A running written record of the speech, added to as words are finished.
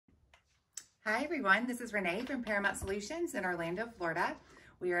Hi everyone, this is Renee from Paramount Solutions in Orlando, Florida.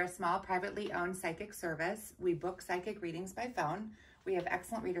 We are a small privately owned psychic service. We book psychic readings by phone. We have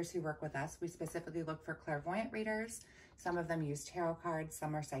excellent readers who work with us. We specifically look for clairvoyant readers. Some of them use tarot cards,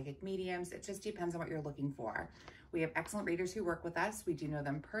 some are psychic mediums. It just depends on what you're looking for. We have excellent readers who work with us. We do know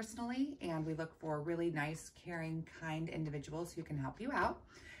them personally, and we look for really nice, caring, kind individuals who can help you out.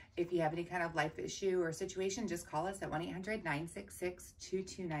 If you have any kind of life issue or situation, just call us at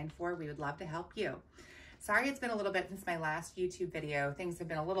 1-800-966-2294. We would love to help you. Sorry, it's been a little bit since my last YouTube video. Things have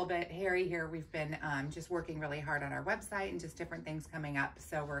been a little bit hairy here. We've been just working really hard on our website and just different things coming up.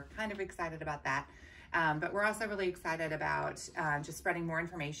 So we're kind of excited about that. But we're also really excited about just spreading more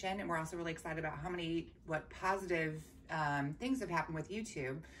information. And we're also really excited about what positive things have happened with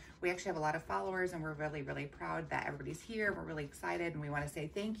YouTube. We actually have a lot of followers, and we're really, really proud that everybody's here. We're really excited, and we want to say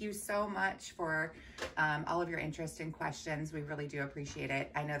thank you so much for all of your interest and questions. We really do appreciate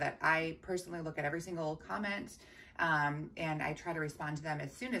it. I know that I personally look at every single comment, and I try to respond to them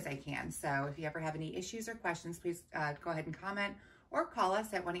as soon as I can. So if you ever have any issues or questions, please go ahead and comment or call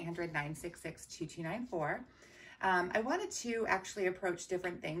us at 1-800-966-2294. I wanted to actually approach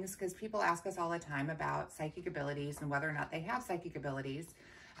different things because people ask us all the time about psychic abilities and whether or not they have psychic abilities.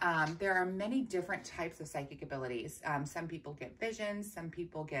 There are many different types of psychic abilities. Some people get visions, some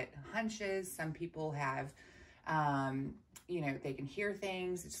people get hunches, some people have, they can hear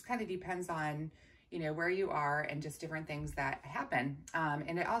things. It just kind of depends on, where you are and just different things that happen.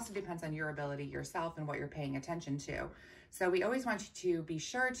 And it also depends on your ability yourself and what you're paying attention to. So we always want you to be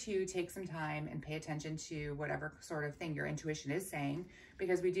sure to take some time and pay attention to whatever sort of thing your intuition is saying,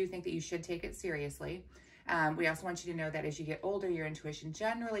 because we do think that you should take it seriously. We also want you to know that as you get older, your intuition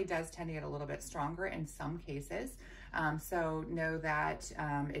generally does tend to get a little bit stronger in some cases. So know that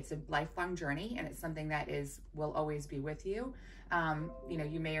it's a lifelong journey, and it's something that will always be with you.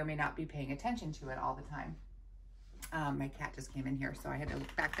 You may or may not be paying attention to it all the time. My cat just came in here, so I had to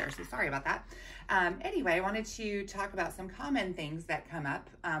look back there, so sorry about that. Anyway, I wanted to talk about some common things that come up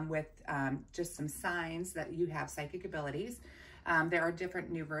with just some signs that you have psychic abilities. There are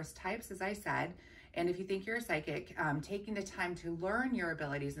different numerous types, as I said. And if you think you're a psychic, taking the time to learn your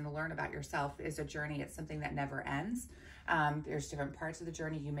abilities and to learn about yourself is a journey. It's something that never ends. There's different parts of the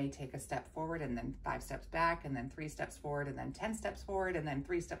journey. You may take a step forward and then 5 steps back, and then 3 steps forward, and then 10 steps forward, and then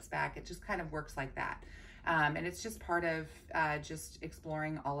 3 steps back. It just kind of works like that. And it's just part of just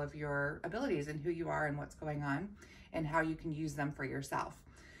exploring all of your abilities and who you are and what's going on and how you can use them for yourself.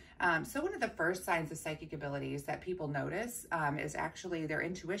 So one of the first signs of psychic abilities that people notice is actually their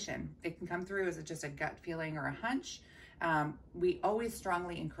intuition. It can come through as just a gut feeling or a hunch. We always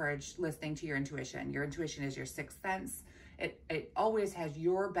strongly encourage listening to your intuition. Your intuition is your sixth sense. It always has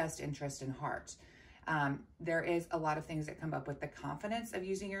your best interest in heart. There is a lot of things that come up with the confidence of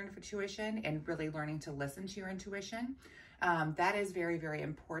using your intuition and really learning to listen to your intuition. That is very, very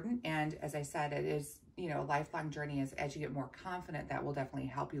important. And as I said, it is, a lifelong journey. As you get more confident, that will definitely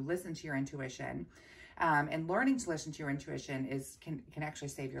help you listen to your intuition. And learning to listen to your intuition can actually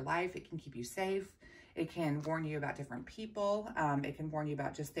save your life. It can keep you safe. It can warn you about different people. It can warn you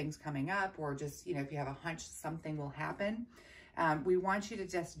about just things coming up, or just, if you have a hunch something will happen. We want you to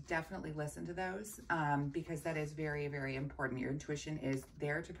just definitely listen to those because that is very, very important. Your intuition is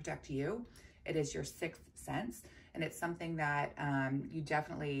there to protect you. It is your sixth sense, and it's something that you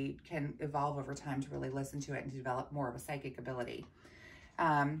definitely can evolve over time to really listen to it and to develop more of a psychic ability.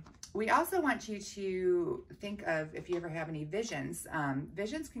 We also want you to think of if you ever have any visions.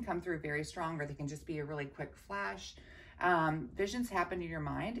 Visions can come through very strong, or they can just be a really quick flash. Visions happen in your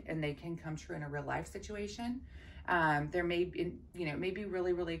mind, and they can come true in a real life situation. There may be, it may be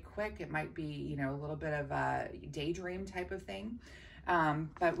really, really quick. It might be, a little bit of a daydream type of thing.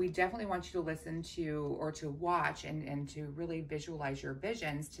 But we definitely want you to listen to, or to watch and to really visualize your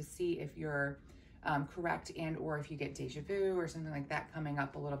visions to see if you're correct, and or if you get deja vu or something like that coming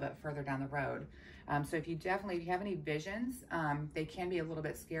up a little bit further down the road. So if you have any visions, they can be a little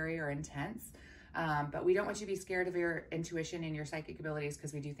bit scary or intense. But we don't want you to be scared of your intuition and your psychic abilities,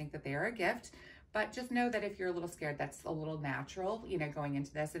 because we do think that they are a gift. But just know that if you're a little scared, that's a little natural, going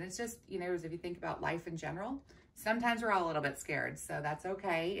into this. And it's just, as if you think about life in general, sometimes we're all a little bit scared. So that's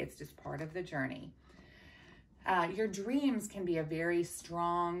okay. It's just part of the journey. Your dreams can be a very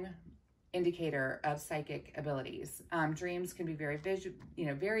strong indicator of psychic abilities. Dreams can be very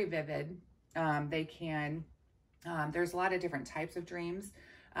very vivid. They can, there's a lot of different types of dreams.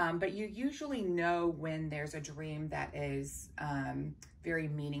 But you usually know when there's a dream that is very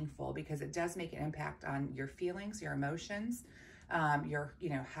meaningful, because it does make an impact on your feelings, your emotions,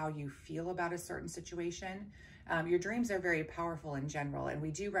 how you feel about a certain situation. Your dreams are very powerful in general, and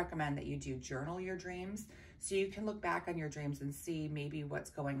we do recommend that you do journal your dreams so you can look back on your dreams and see maybe what's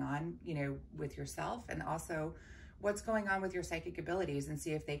going on, you know, with yourself, and also what's going on with your psychic abilities, and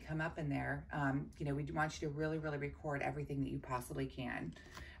see if they come up in there. You know, we want you to really, really record everything that you possibly can.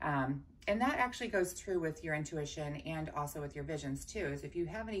 And that actually goes through with your intuition and also with your visions too, is if you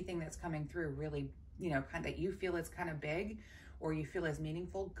have anything that's coming through really, you know, kind of that you feel is kind of big or you feel is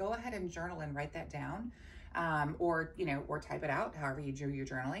meaningful, go ahead and journal and write that down. Or, you know, or type it out, however you do your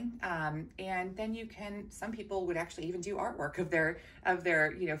journaling. And then you can, some people would actually even do artwork of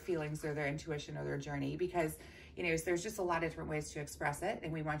their, you know, feelings or their intuition or their journey, because, you know, there's just a lot of different ways to express it.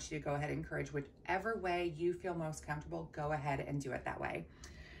 And we want you to go ahead and encourage whichever way you feel most comfortable, go ahead and do it that way.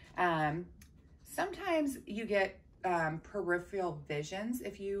 Sometimes you get peripheral visions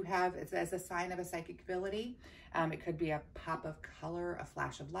if you have, as a sign of a psychic ability. It could be a pop of color, a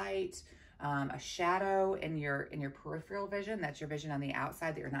flash of light, a shadow in your peripheral vision. That's your vision on the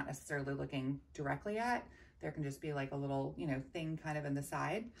outside that you're not necessarily looking directly at. There can just be like a little, you know, thing kind of in the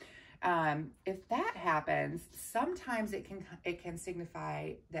side. If that happens, sometimes it can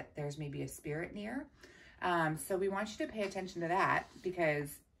signify that there's maybe a spirit near. So we want you to pay attention to that, because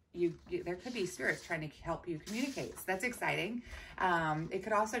there could be spirits trying to help you communicate. So that's exciting. It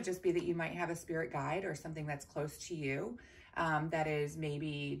could also just be that you might have a spirit guide or something that's close to you, that is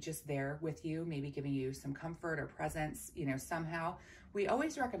maybe just there with you, maybe giving you some comfort or presence, you know, somehow. We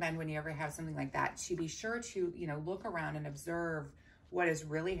always recommend when you ever have something like that to be sure to, you know, look around and observe what is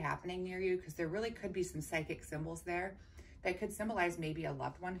really happening near you, because there really could be some psychic symbols there that could symbolize maybe a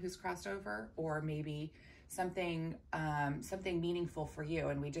loved one who's crossed over, or maybe something meaningful for you.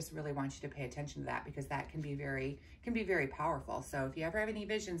 And we just really want you to pay attention to that, because that can be very powerful. So if you ever have any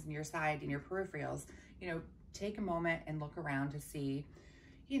visions in your side, in your peripherals, you know, take a moment and look around to see,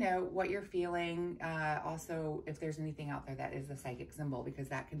 you know, what you're feeling. Also, if there's anything out there that is a psychic symbol, because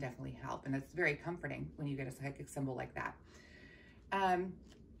that can definitely help. And it's very comforting when you get a psychic symbol like that.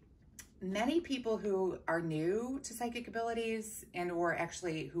 Many people who are new to psychic abilities, and or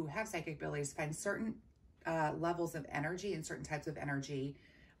actually who have psychic abilities, find certain levels of energy and certain types of energy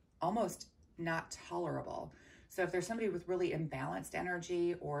almost not tolerable. So if there's somebody with really imbalanced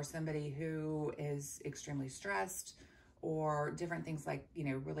energy, or somebody who is extremely stressed, or different things like, you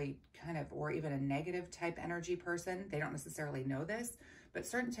know, really kind of, or even a negative type energy person, they don't necessarily know this, but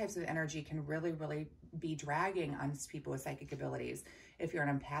certain types of energy can really, really be dragging on people with psychic abilities. If you're an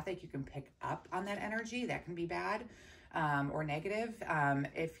empathic, you can pick up on that energy. That can be bad, or negative.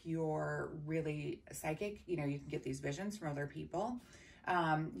 If you're really psychic, you know, you can get these visions from other people.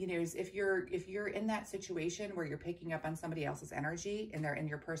 You know, if you're in that situation where you're picking up on somebody else's energy and they're in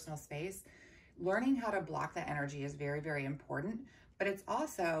your personal space, learning how to block that energy is very, very important. But it's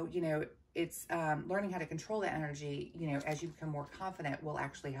also, you know, it's learning how to control that energy, you know, as you become more confident, will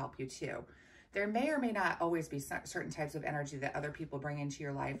actually help you too. There may or may not always be certain types of energy that other people bring into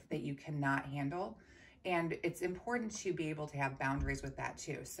your life that you cannot handle. And it's important to be able to have boundaries with that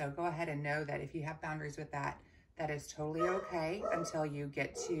too. So go ahead and know that if you have boundaries with that, that is totally okay until you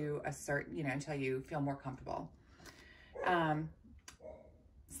get to a certain, you know, until you feel more comfortable.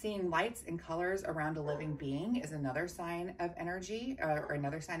 Seeing lights and colors around a living being is another sign of energy, or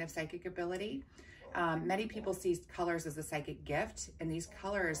another sign of psychic ability. Many people see colors as a psychic gift, and these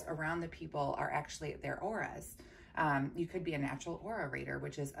colors around the people are actually their auras. You could be a natural aura reader,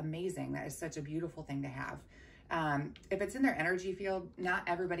 which is amazing. That is such a beautiful thing to have. If it's in their energy field, not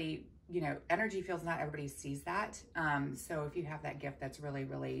everybody, you know, energy fields, not everybody sees that. So if you have that gift, that's really,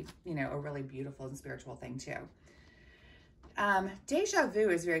 really, you know, a really beautiful and spiritual thing too. Deja vu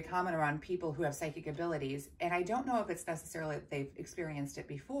is very common around people who have psychic abilities, and I don't know if it's necessarily that they've experienced it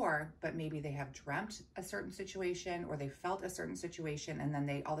before, but maybe they have dreamt a certain situation, or they felt a certain situation, and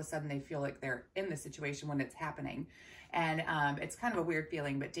then all of a sudden they feel like they're in the situation when it's happening. And it's kind of a weird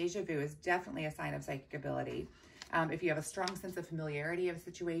feeling, but deja vu is definitely a sign of psychic ability. If you have a strong sense of familiarity of a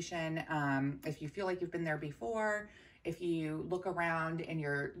situation, if you feel like you've been there before, if you look around and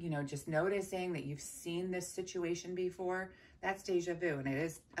you're, you know, just noticing that you've seen this situation before, that's deja vu, and it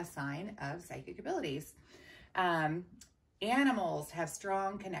is a sign of psychic abilities. Animals have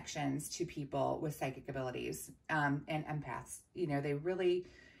strong connections to people with psychic abilities, and empaths. You know, they really,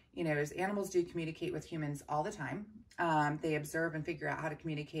 you know, as animals do communicate with humans all the time. They observe and figure out how to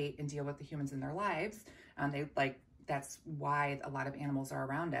communicate and deal with the humans in their lives. That's why a lot of animals are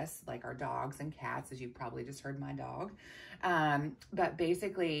around us, like our dogs and cats, as you probably just heard my dog. But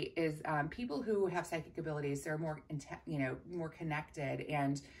basically is people who have psychic abilities, they're more, you know, more connected,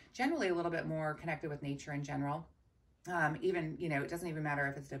 and generally a little bit more connected with nature in general. Even, you know, it doesn't even matter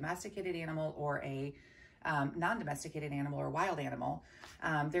if it's a domesticated animal or a non-domesticated animal or wild animal.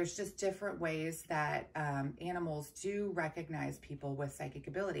 There's just different ways that animals do recognize people with psychic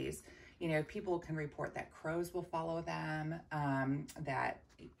abilities. You know, people can report that crows will follow them, that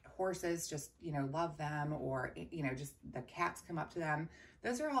horses just, you know, love them, or, you know, just the cats come up to them.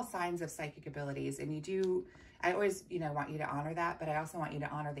 Those are all signs of psychic abilities. And you do, I always, you know, want you to honor that, but I also want you to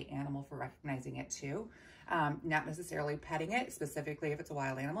honor the animal for recognizing it too. Not necessarily petting it, specifically if it's a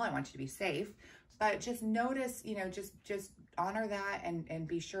wild animal. I want you to be safe, but just notice, you know, just honor that and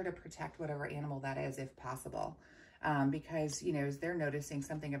be sure to protect whatever animal that is if possible. Because, you know, they're noticing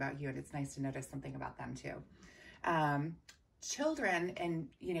something about you, and it's nice to notice something about them too. Children and,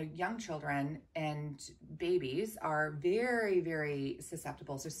 you know, young children and babies are very, very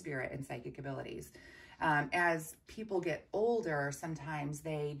susceptible to spirit and psychic abilities. As people get older, sometimes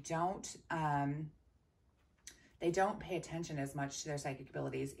they don't pay attention as much to their psychic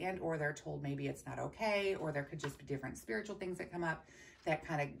abilities, and or they're told maybe it's not okay, or there could just be different spiritual things that come up that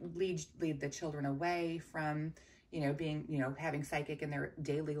kind of lead the children away from, you know, being, you know, having psychic in their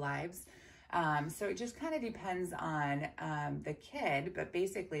daily lives. So it just kind of depends on the kid, but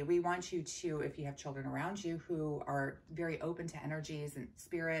basically we want you to, if you have children around you who are very open to energies and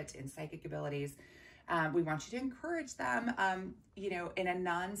spirit and psychic abilities, we want you to encourage them, you know, in a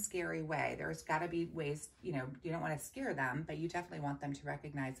non-scary way. There's got to be ways, you know, you don't want to scare them, but you definitely want them to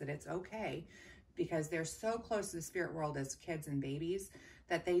recognize that it's okay, because they're so close to the spirit world as kids and babies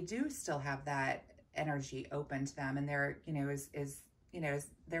that they do still have that energy open to them. And there, you know,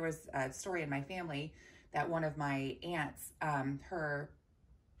 there was a story in my family that one of my aunts, her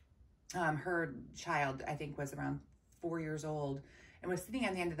child, I think, was around 4 years old, and was sitting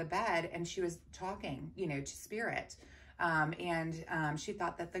on the end of the bed, and she was talking, you know, to spirit. She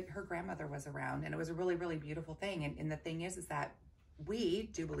thought that her grandmother was around, and it was a really, really beautiful thing. And the thing is that we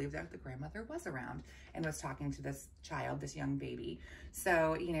do believe that the grandmother was around and was talking to this child, this young baby.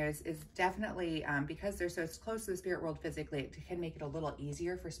 So, you know, it's definitely, because they're so close to the spirit world physically, it can make it a little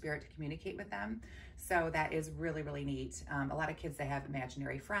easier for spirit to communicate with them. So that is really, really neat. A lot of kids, they have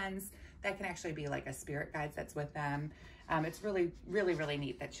imaginary friends that can actually be like a spirit guide that's with them. It's really, really, really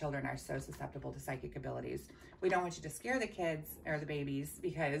neat that children are so susceptible to psychic abilities. We don't want you to scare the kids or the babies,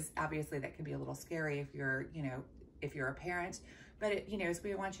 because obviously that can be a little scary if you're, you know, if you're a parent. But, it, you know,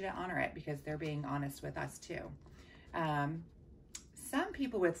 we want you to honor it because they're being honest with us too. Some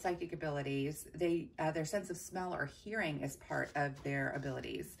people with psychic abilities, their sense of smell or hearing is part of their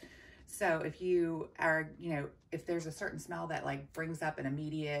abilities. So if you are, you know, if there's a certain smell that like brings up an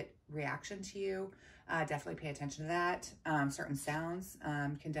immediate reaction to you, definitely pay attention to that. Certain sounds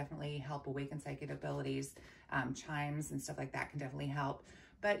can definitely help awaken psychic abilities. Chimes and stuff like that can definitely help.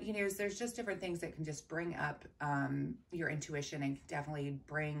 But, you know, there's just different things that can just bring up your intuition and definitely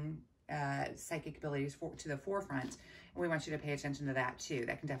bring psychic abilities to the forefront. And we want you to pay attention to that too.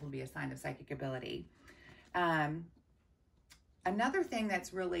 That can definitely be a sign of psychic ability. Another thing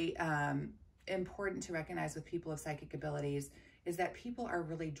that's really important to recognize with people of psychic abilities is that people are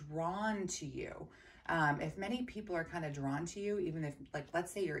really drawn to you. If many people are kind of drawn to you, even if, like,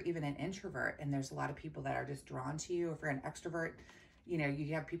 let's say you're even an introvert and there's a lot of people that are just drawn to you. If you're an extrovert, you know,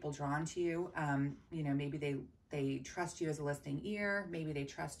 you have people drawn to you. You know, maybe they trust you as a listening ear. Maybe they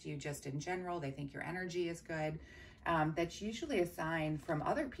trust you just in general. They think your energy is good. That's usually a sign from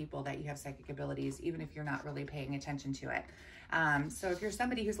other people that you have psychic abilities, even if you're not really paying attention to it. So if you're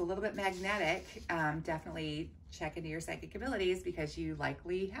somebody who's a little bit magnetic, definitely check into your psychic abilities because you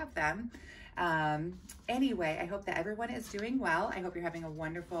likely have them. Anyway, I hope that everyone is doing well. I hope you're having a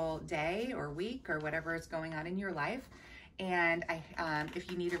wonderful day or week or whatever is going on in your life. And if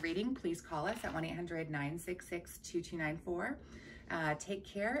you need a reading, please call us at 1-800-966-2294. Take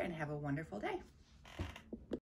care and have a wonderful day.